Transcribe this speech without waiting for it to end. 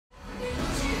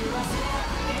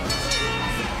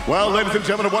Well, ladies and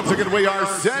gentlemen, once again, we are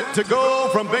set to go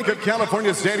from Bank of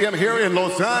California Stadium here in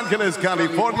Los Angeles,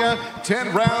 California.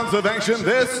 10 rounds of action.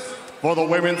 This for the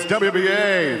Women's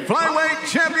WBA Flyweight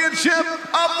Championship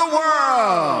of the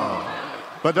World.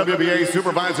 The WBA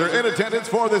supervisor in attendance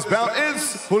for this bout is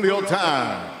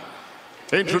Fujioka.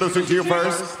 Introducing to you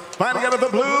first, fighting out of the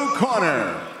blue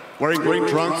corner. Wearing green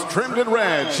trunks trimmed in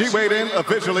red, she weighed in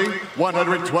officially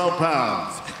 112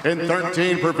 pounds. In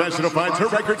 13 professional fights, her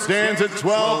record stands at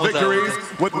 12 victories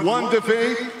with 1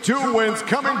 defeat, 2 wins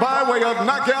coming by way of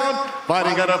knockout.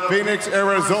 Fighting out of Phoenix,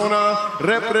 Arizona,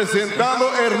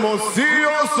 representando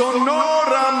Hermosillo,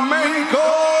 Sonora, Mexico.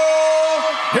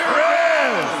 Here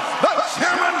is the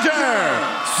challenger,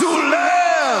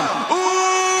 Sulem Urbina.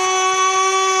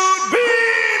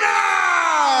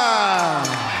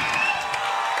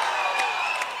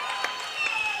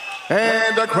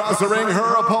 And across the ring,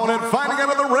 her opponent fighting out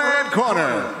of the red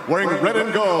corner. Wearing red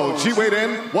and gold, she weighed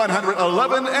in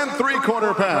 111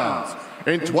 3/4 pounds.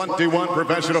 In 21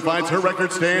 professional fights, her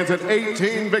record stands at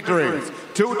 18 victories,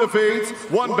 2 defeats,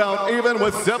 1 bout even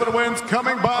with 7 wins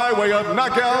coming by way of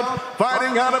knockout.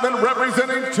 Fighting out of and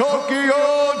representing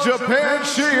Tokyo, Japan,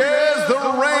 she is the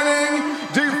reigning,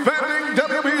 defending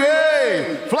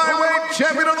WBA Flyweight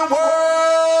Champion of the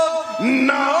World,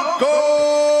 Naoko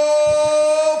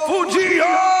Fujioka!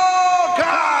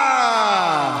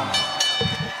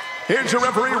 Here's your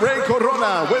referee, Ray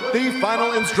Corona, with the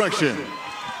final instruction.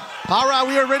 All right,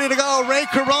 we are ready to go. Ray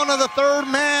Corona, the 3rd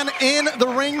man in the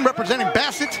ring, representing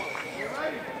Bassett.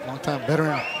 Long-time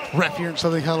veteran ref here in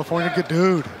Southern California. Good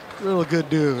dude. Real good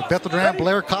dude. Bethel Duran,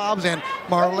 Blair Cobbs, and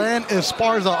Marlene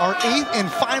Esparza, our 8th and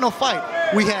final fight.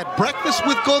 We had breakfast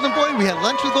with Golden Boy. We had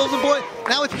lunch with Golden Boy.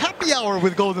 Now it's happy hour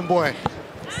with Golden Boy.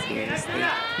 Seriously.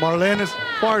 Marlene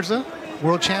Esparza,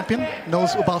 world champion,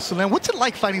 knows about Sulem. What's it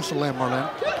like fighting Sulem, Marlene?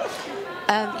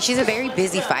 She's a very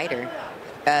busy fighter.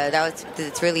 That's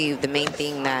really the main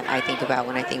thing that I think about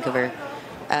when I think of her.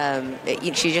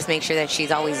 She just makes sure that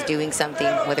she's always doing something,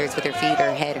 whether it's with her feet,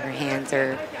 her head, her hands,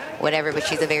 or whatever, but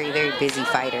she's a very, very busy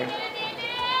fighter.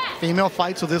 Female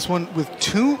fight, so this one with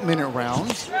 2-minute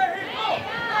rounds.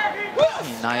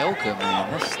 Naoko, man,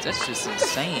 that's just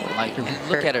insane. Like, you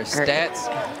look at her stats.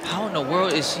 How in the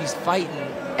world is she fighting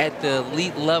at the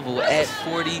elite level at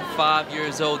 45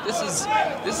 years old? This is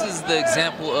the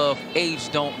example of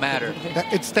age don't matter.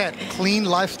 It's that clean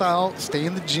lifestyle. Stay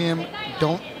in the gym.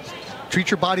 Don't treat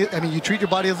your body. I mean, you treat your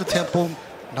body as a temple.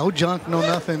 No junk, no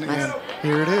nothing, and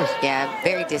here it is. Yeah,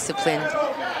 very disciplined.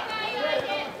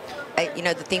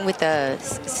 The thing with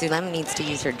Sulem needs to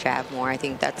use her jab more. I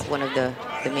think that's one of the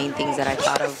main things that I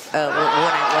thought of when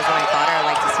I thought her. I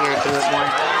like to see her do it more.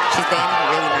 She's landing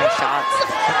really nice shots.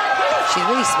 She's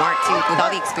really smart too. With all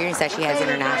the experience that she has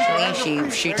internationally,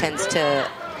 she tends to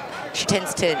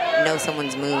know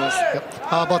someone's moves. Yep.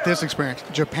 How about this experience?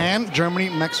 Japan, Germany,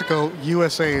 Mexico,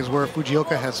 USA is where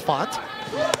Fujioka has fought.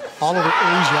 All over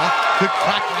Asia. Good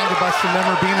crack landed by Sulem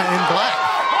Urbina in black.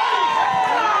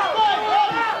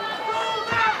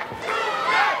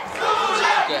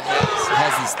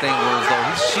 Has this thing where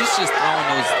she's just throwing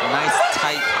those nice,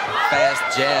 tight, fast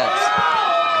jabs.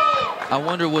 I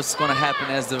wonder what's going to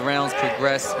happen as the rounds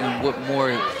progress and what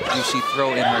more do she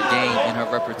throw in her game, in her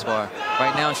repertoire.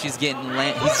 Right now, she's getting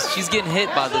hit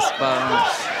by Sulem.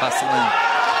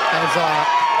 As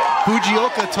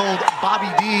Fujioka told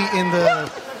Bobby D in the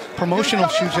promotional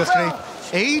shoots yesterday,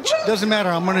 age doesn't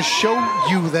matter. I'm going to show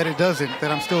you that it doesn't,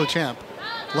 that I'm still a champ.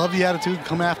 Love the attitude,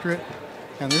 come after it.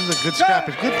 And this is a good scrap.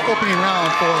 It's a good opening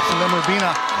round for Sulem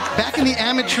Urbina. Back in the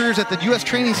amateurs at the U.S.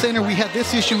 Training Center, we had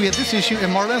this issue,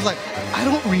 and Marlene's like, I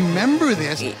don't remember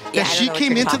this. Yeah, she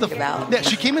came into the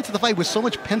fight with so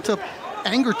much pent-up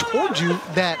anger towards you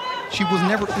that she was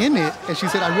never in it. And she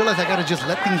said, I realized I got to just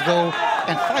let things go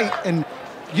and fight. And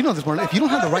you know this, Marlene, if you don't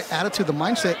have the right attitude, the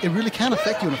mindset, it really can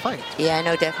affect you in a fight. Yeah,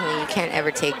 no, definitely. You can't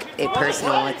ever take it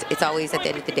personal. It's always, at the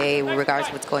end of the day, regardless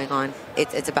of what's going on,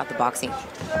 it's about the boxing.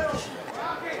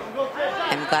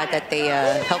 I'm glad that they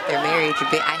helped their marriage a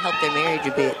bit. I helped their marriage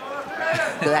a bit.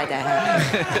 Glad that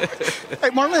happened. Hey,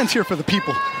 Marlene's here for the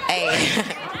people. Hey,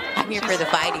 I'm here for the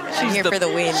fighting. I'm here for the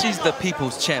win. She's the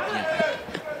people's champion.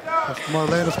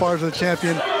 Marlene Esparza, the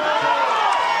champion.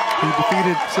 He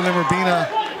defeated Sulem Urbina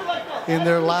in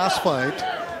their last fight.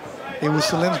 It was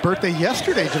Sulem's birthday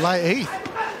yesterday, July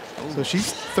 8th. So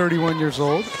she's 31 years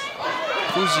old.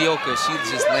 Fujioka,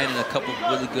 she's just landing a couple of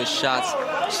really good shots.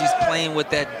 She's playing with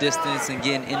that distance and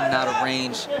getting in and out of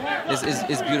range.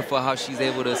 It's beautiful how she's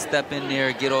able to step in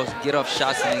there, get off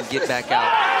shots, and then get back out.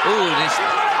 Ooh,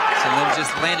 Sulem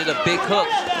just landed a big hook.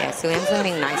 Yeah, Sulem's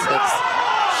landing nice hooks.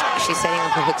 She's setting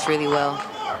up her hooks really well.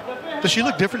 Does she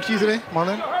look different to you today,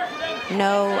 Marlene?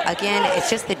 No, again, it's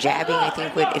just the jabbing. I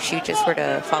think if she just were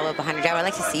to follow behind her jab, I'd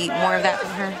like to see more of that from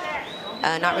her.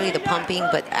 Not really the pumping,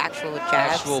 but actual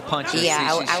jabs. Actual punches.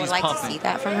 Yeah, I would like to see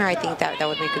that from her. I think that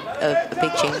would make a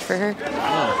big change for her.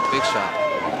 Big shot.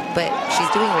 But she's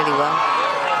doing really well.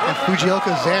 And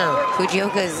Fujioka's there.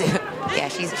 Fujioka's, yeah,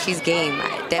 she's game.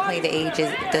 Definitely the age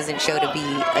doesn't show to be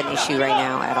an issue right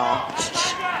now at all.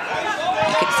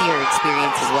 You can see her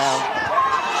experience as well.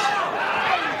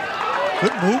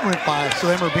 Good movement by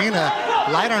Sulem Urbina.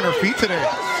 Light on her feet today.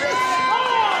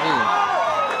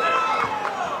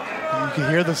 And you can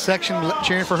hear the section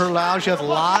cheering for her loud. She has a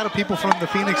lot of people from the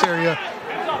Phoenix area.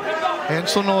 And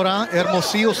Sonora,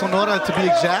 Hermosillo, Sonora to be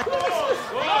exact.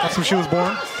 That's where she was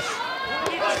born.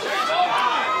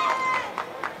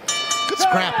 Good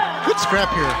scrap. Good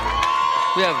scrap here.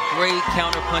 We have great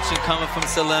counter punching coming from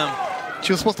Sulem.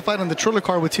 She was supposed to fight on the Triller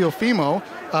card with Teofimo.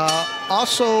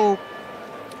 Also,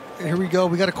 here we go.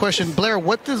 We got a question. Blair,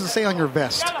 what does it say on your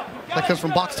vest? That comes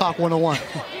from Box Talk 101.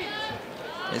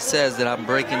 It says that I'm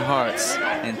breaking hearts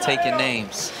and taking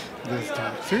names.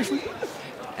 Seriously?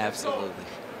 Absolutely.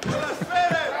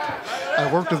 I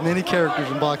worked with many characters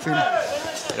in boxing.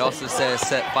 It also says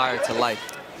set fire to life.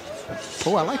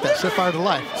 Oh, I like that. Set fire to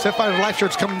life. Set fire to life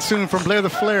shirt's coming soon from Blair the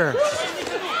Flair. Ooh,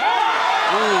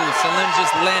 Sulem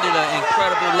just landed an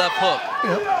incredible left hook.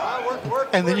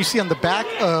 Yep. And then you see on the back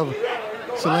of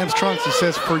Sulem's trunks, it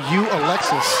says, "For you,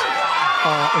 Alexis,"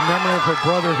 in memory of her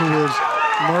brother who was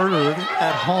murdered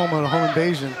at home in a home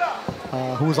invasion,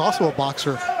 who was also a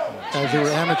boxer as they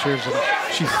were amateurs. And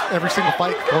she's every single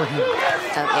fight for him.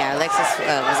 Yeah, Alexis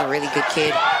was a really good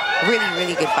kid.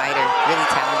 Really good fighter. Really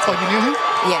talented. Oh, you knew him?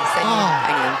 Yes, I knew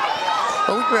him.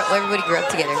 But everybody grew up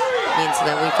together. Me and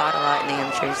Sulem, we fought a lot in the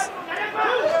amateurs.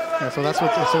 Yeah, so that's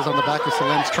what it says on the back of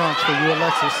Sulem's trunks, "For you,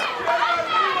 Alexis."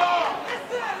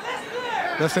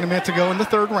 Less than a minute to go in the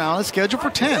third round. It's scheduled for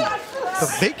 10. The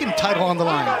vacant title on the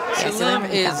line. Yeah, Sulem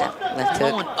is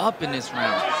blowing up in this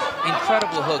round.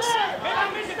 Incredible hooks.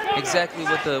 Exactly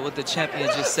what the champion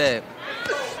just said.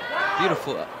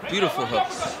 Beautiful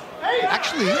hooks.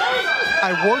 Actually,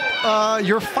 I worked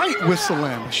your fight with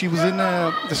Sulem. She was in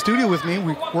the studio with me.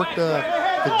 We worked the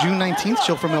June 19th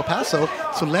show from El Paso.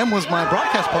 Sulem was my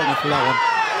broadcast partner for that one.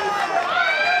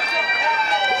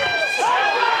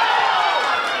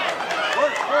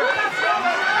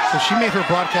 So she made her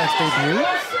broadcast debut.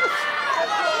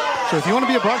 So if you want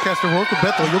to be a broadcaster, work with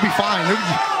Beto. You'll be fine.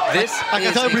 This I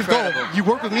can tell everybody, go. You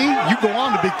work with me, you go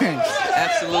on to big things.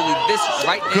 Absolutely. This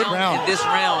right now in this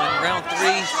round, in round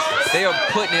 3, they are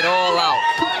putting it all out.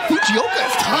 Fujioka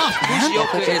is tough, man.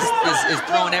 Fujioka is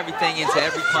throwing everything into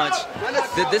every punch.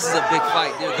 This is a big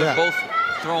fight. They're both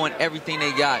throwing everything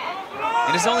they got.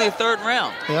 And it's only a third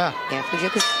round. Yeah. Yeah,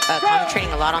 Fujioka's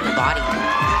concentrating a lot on the body.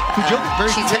 Fujioka's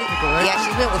very technical, right? Yeah,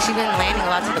 she's been landing a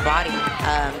lot to the body.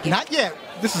 Not yet.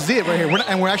 This is it right here.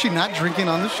 We're actually not drinking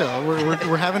on the show.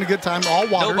 We're having a good time. All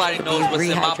water. Nobody knows what's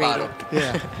in my bottle.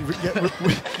 Yeah.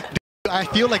 I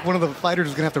feel like one of the fighters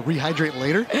is going to have to rehydrate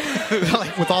later.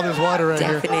 Like with all this water right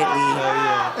here.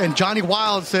 Definitely. And Johnny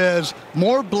Wild says,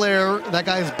 more Blair, that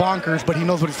guy is bonkers, but he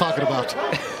knows what he's talking about.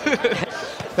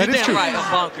 That is true. Right,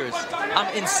 I'm bonkers. I'm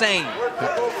insane.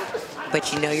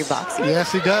 But you know you're boxing.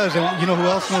 Yes, he does. And you know who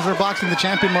else knows they're boxing? The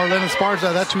champion, Marlene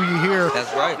Esparza. That's who you hear.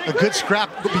 That's right. A good scrap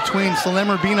between Sulem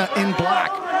Urbina in black.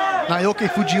 Naoko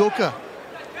Fujioka,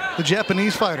 the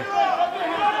Japanese fighter.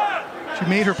 She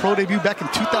made her pro debut back in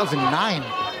 2009.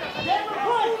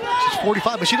 She's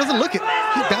 45, but she doesn't look it.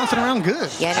 She's bouncing around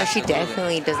good. Yeah, no, she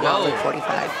definitely does not look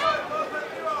 45.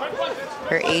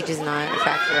 Her age is not a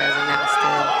factor as of now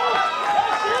still.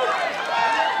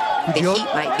 The heat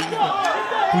might be.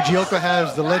 Fujioka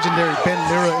has the legendary Ben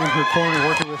Lira in her corner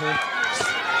working with her.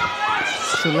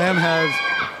 Sulem has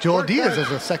Joel Diaz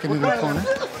as a second in her corner.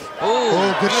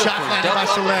 Oh, good shot landed by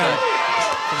Sulem.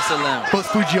 But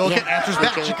Fujioka answers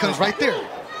back. She comes right there.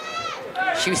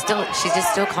 She's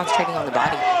just still concentrating on the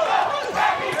body.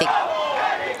 I think.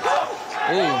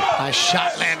 Ooh, nice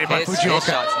shot landed by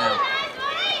Fujioka.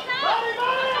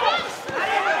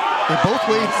 They both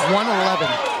weighed 111.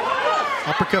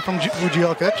 Uppercut from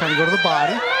Fujioka, trying to go to the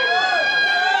body.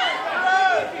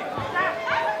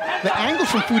 The angles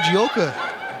from Fujioka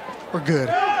were good.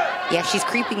 Yeah, she's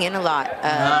creeping in a lot.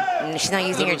 She's not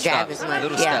using her jab as much.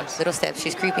 Little steps.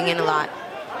 She's creeping in a lot.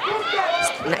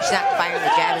 She's not firing the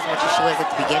jab as much as she was at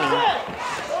the beginning.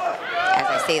 As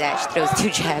I say that, she throws 2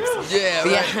 jabs. Yeah,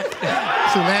 right.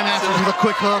 Sulem answers with a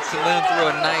quick hook. Sulem threw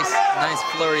a nice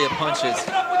flurry of punches.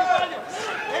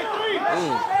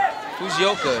 Ooh,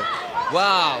 Fujioka.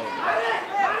 Wow.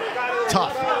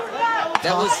 Tough.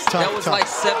 That was like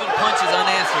 7 punches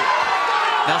unanswered.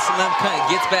 Now Sulem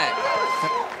gets back.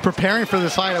 Preparing for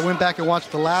this fight, I went back and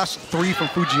watched the last 3 from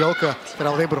Fujioka that I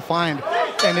was able to find.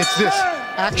 And it's this.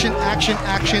 Action, action,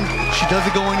 action. She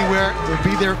doesn't go anywhere. They'll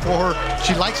be there for her.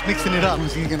 She likes mixing it up.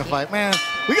 Who's he going to fight? Man,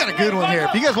 we got a good one here.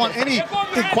 If you guys want any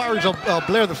inquiries of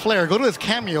Blair the Flair, go to his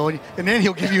cameo, and then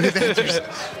he'll give you his answers.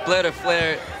 Blair the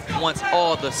Flair wants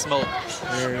all the smoke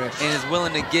and is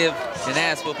willing to give an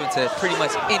ass whooping to pretty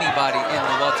much anybody in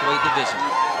the welterweight division.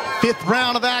 5th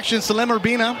round of action. Sulem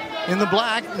Urbina in the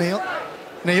black.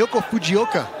 Naoko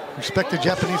Fujioka, respected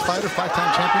Japanese fighter,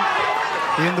 5-time champion,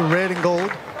 in the red and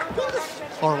gold.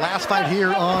 Our last fight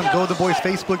here on Go The Boys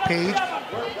Facebook page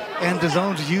and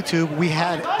DAZN's YouTube, we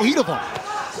had 8 of them.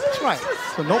 That's right.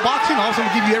 So no boxing, also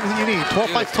going to give you everything you need. 12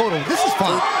 fights total. This is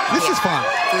fun. This is fun.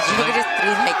 Fujioka just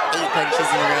threw like 8 punches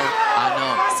in a row. I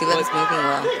know. Sulem's moving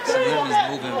well. Sulem is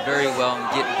moving very well and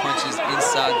getting punches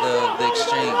inside the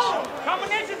exchange.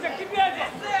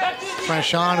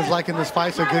 Franchon is liking this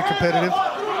fight, so good competitive.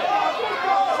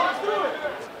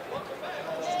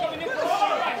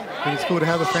 And it's cool to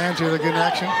have the fans here. They're good in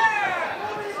action.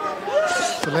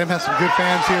 Sulem has some good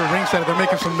fans here ringside. They're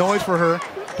making some noise for her,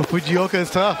 but Fujioka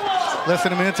is tough. Less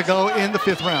than a minute to go in the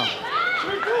 5th round.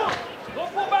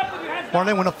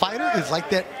 Marlene, when a fighter is like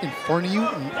that in front of you,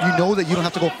 you know that you don't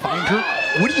have to go find her.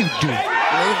 What do you do?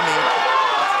 Movement.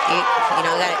 You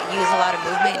know, got to use a lot of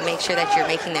movement and make sure that you're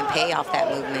making them pay off that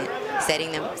movement,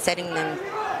 setting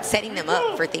them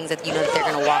up for things that you know that they're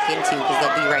going to walk into because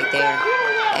they'll be right there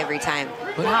every time.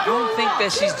 But I don't think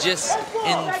that she's just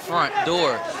in front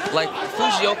door. Like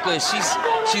Fujioka,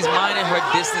 she's minding her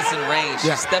distance and range.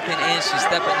 Yeah. She's stepping in, she's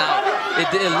stepping out.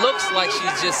 It looks like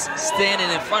she's just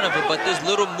standing in front of her, but there's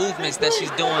little movements that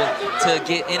she's doing to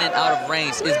get in and out of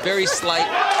range. It's very slight,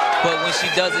 but when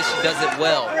she does it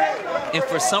well. And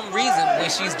for some reason,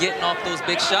 when she's getting off those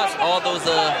big shots, all those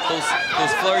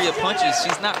flurry of punches,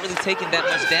 she's not really taking that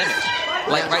much damage.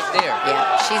 Like right there.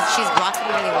 Yeah, she's blocking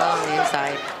really well on the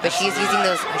inside, but she's using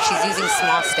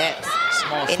small steps.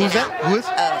 Small steps. Who's that? Who is?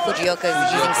 Fujioka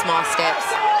is using small steps,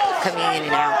 coming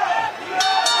in and out.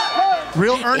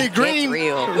 Real Ernie Green.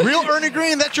 Real. Real Ernie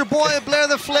Green. That's your boy, Blair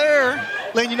the Flair.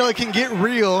 Letting you know it can get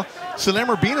real. Sulem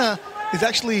Urbina is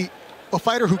actually a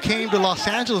fighter who came to Los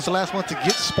Angeles the last month to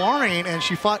get sparring, and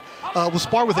she was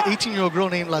sparred with an 18-year-old girl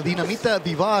named La Dinamita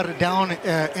Vivar down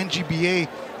at NGBA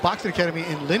Boxing Academy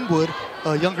in Linwood,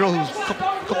 a young girl who's a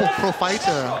couple pro fights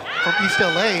from East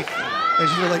LA. And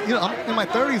she's like, you know, I'm in my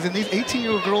 30s, and these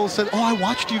 18-year-old girls said, "Oh, I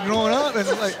watched you growing up," and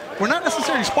like, we're not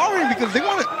necessarily sparring because they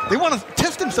want to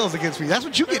test themselves against me. That's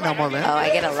what you get now, Marlene. Oh,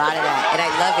 I get a lot of that, and I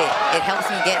love it. It helps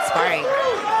me get sparring.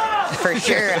 For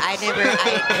sure.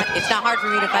 It's not hard for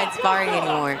me to find sparring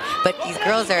anymore. But these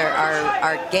girls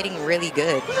are getting really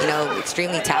good, you know,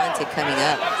 extremely talented coming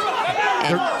up.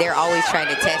 And they're always trying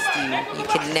to test you. You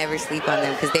can never sleep on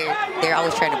them because they're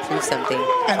always trying to prove something.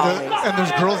 And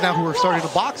there's girls now who are starting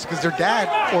to box because their dad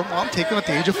or mom take them at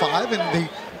the age of 5 and they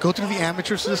go through the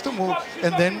amateur system,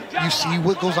 and then you see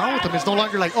what goes on with them. It's no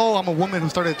longer like, oh, I'm a woman who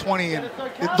started at 20, and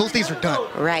those days are done.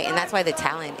 Right, and that's why the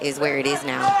talent is where it is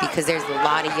now, because there's a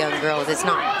lot of young girls. It's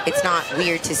not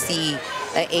weird to see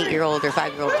an 8-year-old or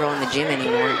 5-year-old girl in the gym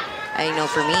anymore. You know,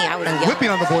 for me, I was young. Whipping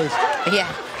on the boys. Yeah.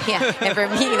 And for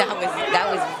me, that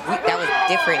was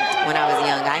different when I was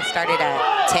young. I started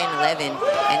at 10, 11,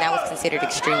 and that was considered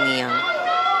extremely young.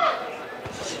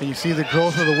 And you see the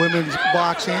growth of the women's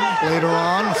boxing later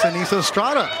on. Sinisa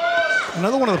Estrada,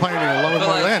 another one of the pioneers, along with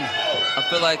Marlene. I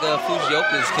feel like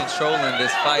Fujioka is controlling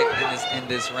this fight in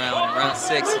this round. In round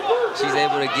 6, she's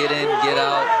able to get in, get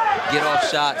out, get off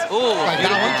shots. Ooh,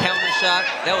 beautiful counter shot.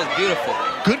 That was beautiful.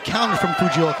 Good counter from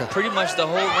Fujioka. Pretty much the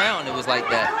whole round it was like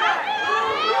that.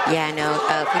 Yeah, no,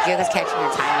 Fujioka's catching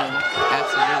her timing.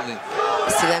 Absolutely.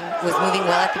 Sulem was moving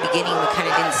well at the beginning, but kind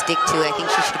of didn't stick to it. I think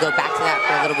she should go back to that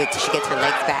for a little bit till she gets her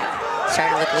legs back.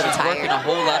 Starting to look a little tired. She's working a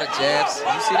whole lot of jabs.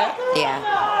 You see that? Yeah.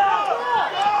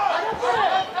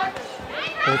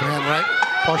 Overhand right,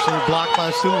 partially blocked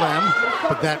by Sulem,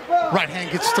 but that right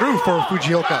hand gets through for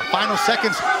Fujioka. Final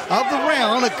seconds of the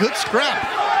round, a good scrap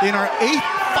in our 8th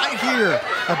fight here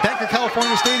at Bank of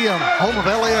California Stadium, home of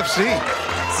LAFC.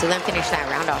 Sulem finished that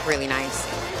round off really nice.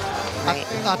 Right.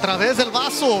 A través del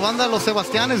vaso, Banda Los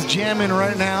Sebastianes jamming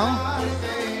right now.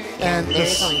 And there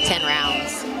is only 10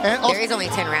 rounds. There is only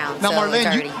 10 rounds. Now, so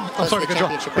Marlene, I'm sorry to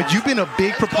cut you, but you've been a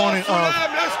big proponent of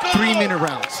 3-minute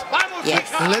rounds. Yes.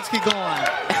 Let's get going.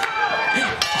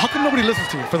 How come nobody listens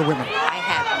to you for the women? I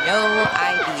have no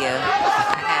idea.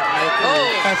 I have no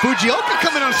clue. And Fujioka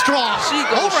coming on strong. She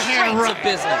goes overhand straight to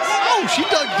business. Oh, she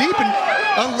dug deep and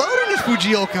unloaded this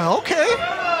Fujioka. Okay.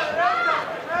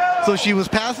 So she was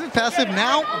passive.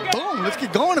 Now, boom, let's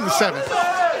get going in the 7th.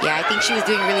 Yeah, I think she was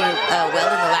doing really well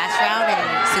in the last round, and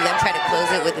Sulem tried to close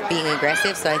it with it being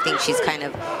aggressive, so I think she's kind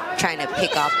of trying to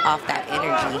pick off that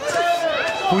energy.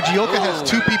 Fujioka has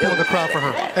 2 people in the crowd for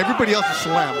her. Everybody else is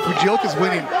Sulem. Fujioka's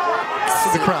winning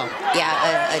the crowd.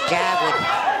 Yeah, a jab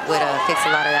would fix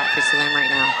a lot of that for Sulem right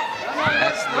now.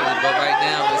 Absolutely, but right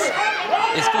now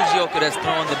it's Fujioka that's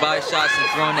throwing the body shots and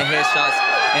throwing the head shots,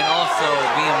 and also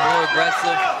being more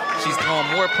aggressive. She's throwing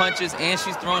more punches, and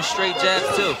she's throwing straight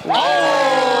jabs, too.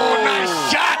 Oh, nice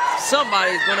shot!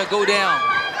 Somebody's going to go down.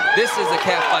 This is a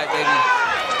cat fight, baby.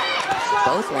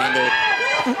 Both landed.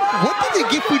 What did they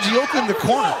get Fujioka in the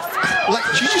corner? Like,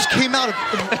 she just came out at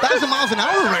 1,000 miles an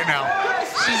hour right now.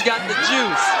 She's got the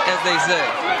juice, as they say.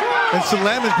 And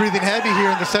Sulem is breathing heavy here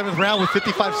in the 7th round with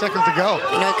 55 seconds to go.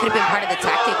 You know, it could have been part of the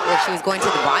tactic where she was going to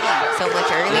the body so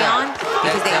much early on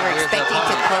because they were expecting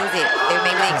to close it. They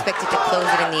maybe expected to close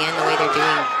it in the end the way they're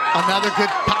doing. Another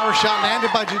good power shot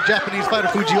landed by Japanese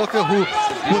fighter Fujioka, who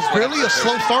was really a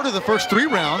slow starter the first 3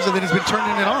 rounds and then has been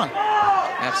turning it on.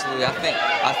 Absolutely.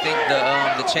 I think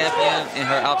the champion in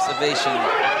her observation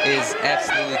is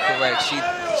absolutely correct.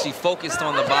 She focused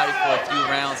on the body for a few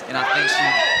rounds, and I think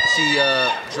she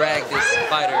dragged this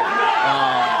fighter,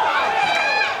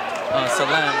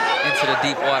 Sulem, into the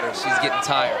deep water. She's getting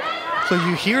tired. So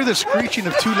you hear the screeching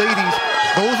of 2 ladies.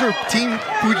 Those are Team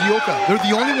Fujioka. They're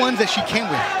the only ones that she can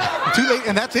win. 2 ladies,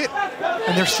 and that's it.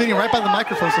 And they're sitting right by the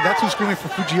microphone, so that's who's screaming for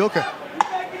Fujioka.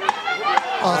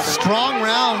 A strong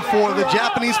round for the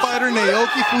Japanese fighter,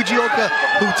 Naoko Fujioka,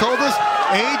 who told us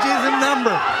age is a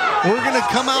number. We're going to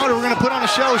come out and we're going to put on a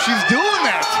show. She's doing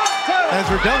that as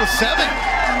we're done with 7.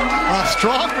 A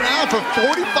strong round for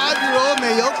 45-year-old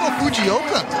Naoko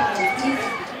Fujioka.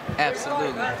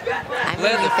 Absolutely. I'm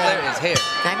Glad the flare is here.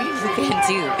 I'm a fan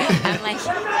too. I'm like,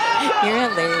 you're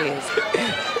hilarious.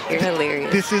 You're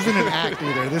hilarious. This isn't an act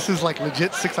either. This is like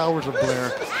legit 6 hours of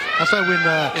Blair. That's why when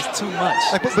it's too much.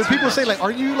 Like, but people say like,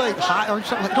 are you like high? Are you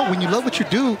something? Like, no, when you love what you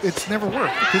do, it's never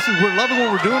worked. We're loving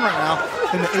what we're doing right now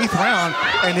in the 8th round,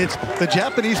 and it's the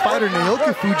Japanese fighter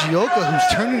Naoko Fujioka who's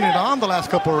turning it on the last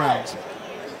couple of rounds.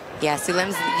 Yeah,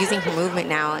 Sulem's using her movement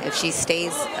now. If she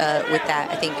stays with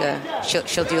that, I think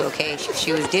she'll do okay.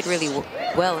 She did really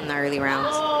well in the early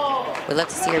rounds. We'd love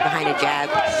to see her behind a jab.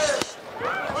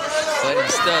 But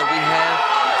instead, we have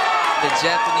the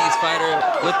Japanese fighter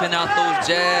whipping out those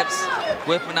jabs,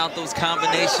 whipping out those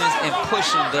combinations, and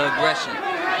pushing the aggression.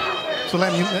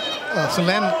 Sulem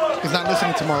is not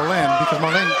listening to Marlene because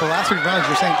Marlene, the last 3 rounds,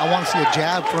 you're saying, I want to see a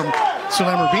jab from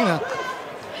Sulem Urbina.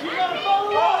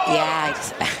 Yeah,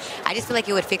 I just feel like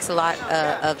it would fix a lot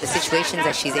of the situations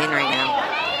that she's in right now.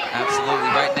 Absolutely.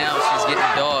 Right now, she's getting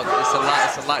dogged. It's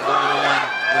a lot going on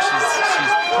where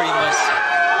she's pretty much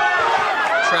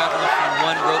traveling from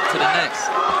one rope to the next.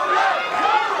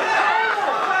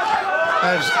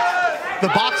 As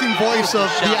the boxing voice of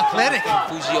the athletic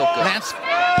Fujioka. Lance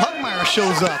Pugmire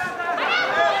shows up.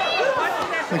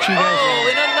 Make sure you guys. Oh,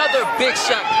 and another big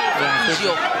shot.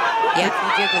 Fujioka. Yeah,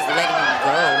 Fujioka's letting him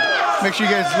go. Make sure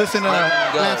you guys listen to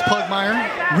Lance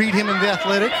Pugmire. Read him in The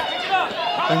Athletic.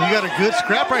 And you got a good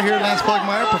scrap right here, Lance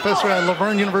Pugmire, professor at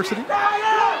Laverne University.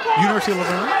 University of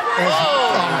Laverne.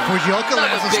 Fujioka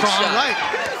lands a strong right.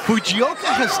 Fujioka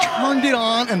has turned it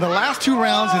on, and the last 2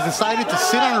 rounds has decided to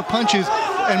sit on her punches,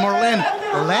 and Marlene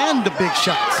land the big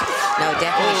shots. No,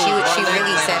 definitely. She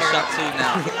really set her shot too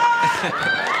now.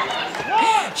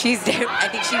 I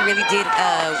think she really did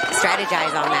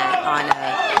strategize on that, on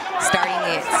starting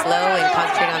it slow and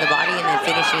concentrating on the body and then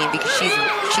finishing it because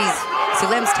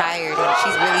Sulem's tired and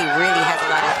she's really has a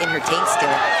lot in her tank still,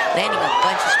 landing a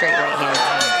bunch of straight right hands.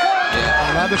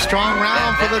 Yeah. Another strong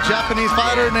round for the Japanese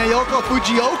fighter, Naoko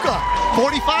Fujioka.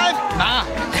 45? Nah,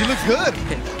 she looks good.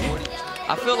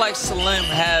 I feel like Sulem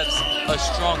has a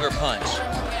stronger punch.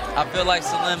 I feel like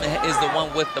Sulem is the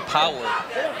one with the power,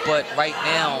 but right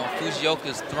now,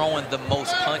 Fujioka's throwing the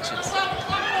most punches.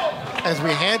 As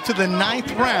we head to the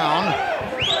 9th round,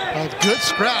 a good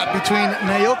scrap between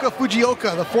Naoko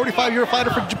Fujioka, the 45-year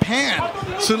fighter from Japan,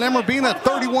 Sulem Urbina,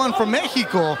 31 from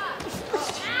Mexico.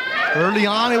 Early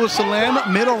on, it was Sulem.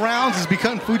 Middle rounds has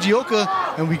become Fujioka,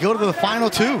 and we go to the final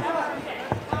 2.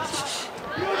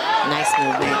 Nice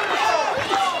movement.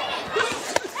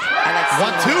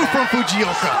 1-2 from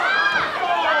Fujioka.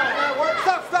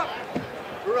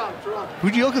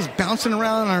 Fujioka's bouncing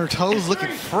around on her toes, looking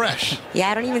fresh. Yeah,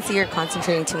 I don't even see her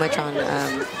concentrating too much on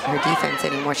her defense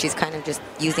anymore. She's kind of just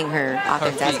using her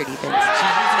offense as her defense.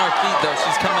 She's using her feet, though.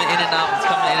 She's coming in and out.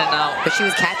 But she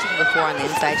was catching before on the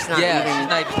inside. She's not even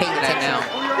paying attention. Now.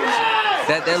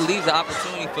 that leaves an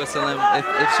opportunity for Sulem if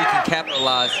she can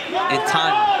capitalize in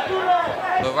time.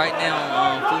 But right now,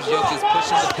 Fujioka is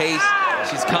pushing the pace.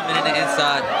 She's coming in the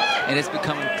inside, and it's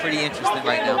becoming pretty interesting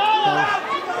right now.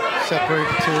 Separate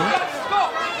the two.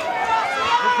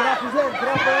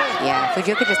 Yeah,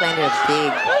 Fujioka just landed a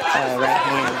big right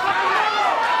hand.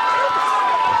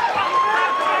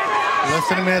 Less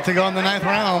than a minute to go in the 9th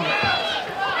round.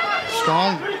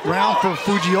 Strong round for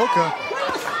Fujioka.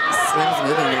 Sulem's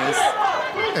moving nice.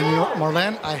 And you know,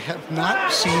 Marlene, I have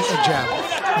not seen a jab.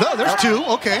 No, there's two.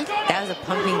 Okay. That was a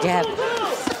pumping jab.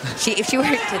 If she were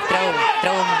to throw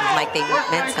them like they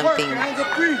meant something,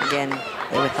 again,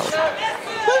 they would hold.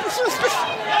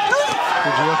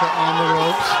 Fujioka on the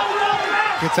ropes.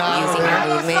 Gets out using her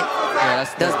movement. Yeah,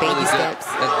 that's those baby really steps.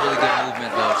 That's really good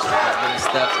movement, though. She's got really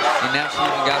steps. And now she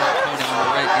even got her opponent on the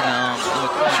right in the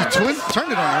corner. She turned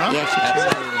it on her, huh? Yeah, she turned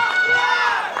it.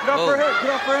 Get off her head.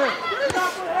 Get off her head.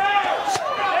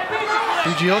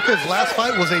 Fujioka's last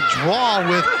fight was a draw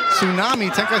with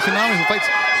Tsunami, Tenkai Tsunami, who fights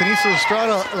Tanisha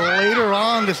Estrada later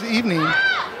on this evening. And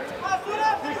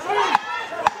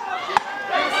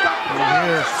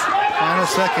here, final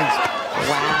seconds.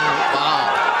 Wow.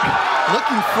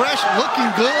 Looking fresh, looking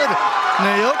good.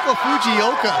 Naoko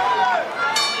Fujioka.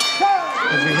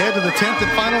 As we head to the 10th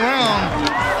and final round.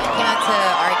 Came out to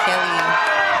R. Kelly.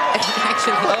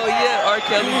 Actually. Oh, yeah, R.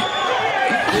 Kelly.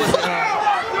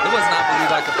 It was not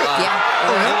Believe I Could Fly. Yeah.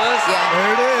 Oh, It was? Yeah.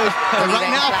 There it is. And Believe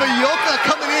right I now, Can Fly. Fujioka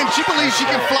coming in. She believes she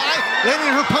can fly.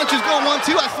 Letting her punches go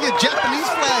 1-2. I see a Japanese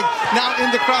flag now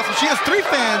in the crowd. So she has 3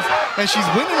 fans, and she's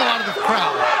winning a lot of the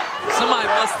crowd.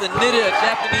 Somebody must have knitted a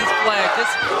Japanese flag.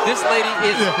 This lady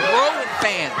is growing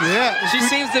fans. Yeah. She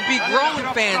seems to be growing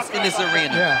fans in this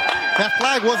arena. Yeah. That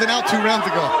flag wasn't out 2 rounds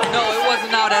ago. No, it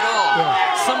wasn't out at all. Yeah.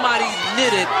 Somebody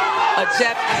knitted a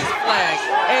Japanese flag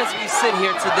as we sit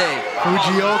here today.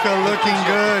 Fujioka looking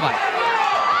good.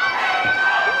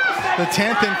 The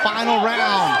 10th and final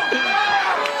round.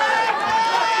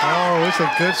 Oh, it's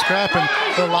a good scrap and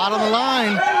a lot on the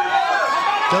line.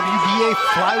 WBA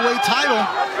flyweight title.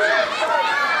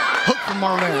 Hook for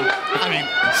Marlene. I mean,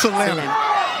 Sulem.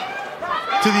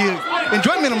 To the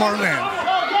enjoyment of Marlene.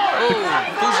 Oh,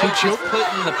 Fujioka's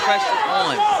putting the pressure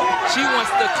on. She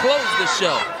wants to close the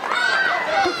show.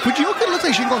 Fujioka looks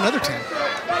like she can go another 10.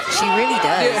 She really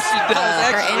does. Yeah, she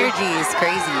does, Her actually. energy is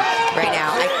crazy right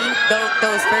now. I think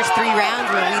those first 3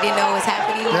 rounds where we didn't know what was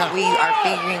happening, we are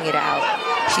figuring it out.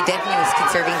 She definitely was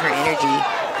conserving her energy.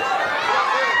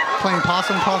 Playing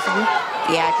possum, possibly.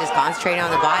 Yeah, just concentrating on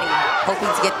the body, hoping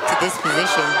to get to this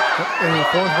position. In the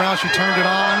 4th round, she turned it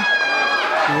on.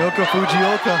 Naoko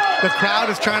Fujioka. The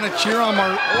crowd is trying to cheer on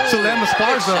Sulem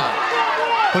Esparza,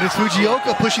 but it's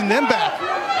Fujioka pushing them back.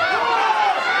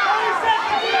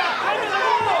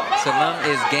 Sulem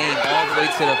is game all the way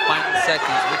to the final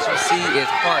seconds. What you see is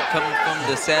heart coming from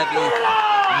the savvy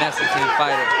Mexican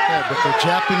fighter. Yeah, but the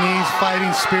Japanese fighting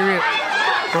spirit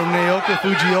from Naoko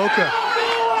Fujioka.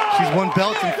 She's won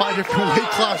belts in 5 different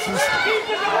weight classes.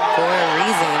 For a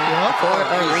reason. Yep. For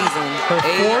a reason. Her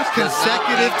 4th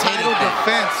consecutive title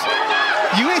defense.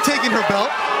 You ain't taking her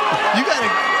belt. You gotta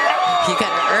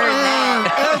earn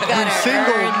that. every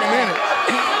single minute.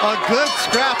 A good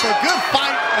scrap, a good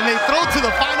fight, and they throw to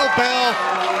the final bell.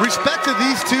 Respect to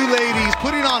these 2 ladies,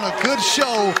 putting on a good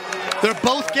show. They're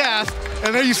both gassed,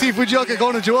 and there you see Fujioka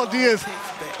going to Joel Diaz,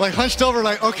 like hunched over,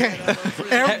 like, okay.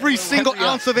 Every single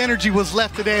ounce of energy was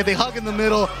left today. They hug in the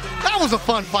middle. That was a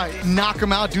fun fight. Knock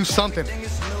them out, do something.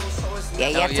 Yeah,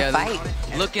 you have to fight.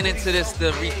 Looking into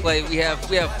the replay, we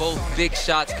have both big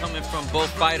shots coming from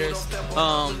both fighters.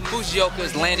 Fujioka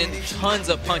is landing tons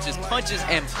of punches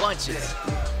and bunches.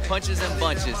 Punches and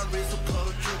bunches.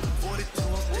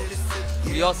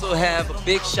 We also have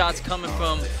big shots coming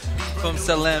from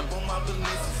Sulem.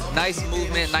 Nice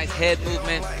movement, nice head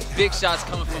movement. Big shots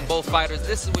coming from both fighters.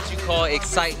 This is what you call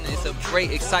exciting. It's a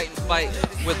great, exciting fight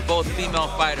with both female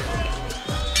fighters.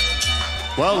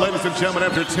 Well, ladies and gentlemen,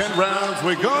 after 10 rounds,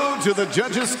 we go to the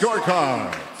judges'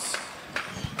 scorecards.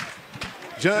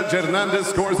 Judge Hernandez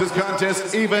scores this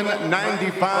contest even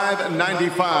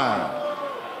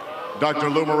 95-95. Dr.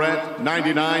 Lumaret,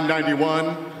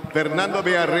 99-91. Fernando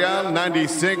Villarreal,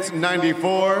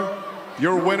 96-94.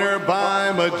 Your winner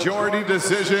by majority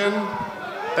decision,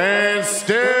 and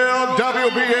still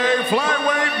WBA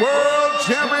Flyweight World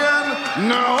Champion,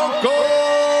 Naoko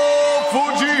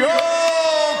Fujioka.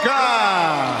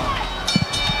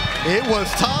 It was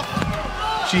tough.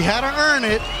 She had to earn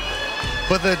it,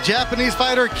 but the Japanese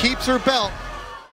fighter keeps her belt.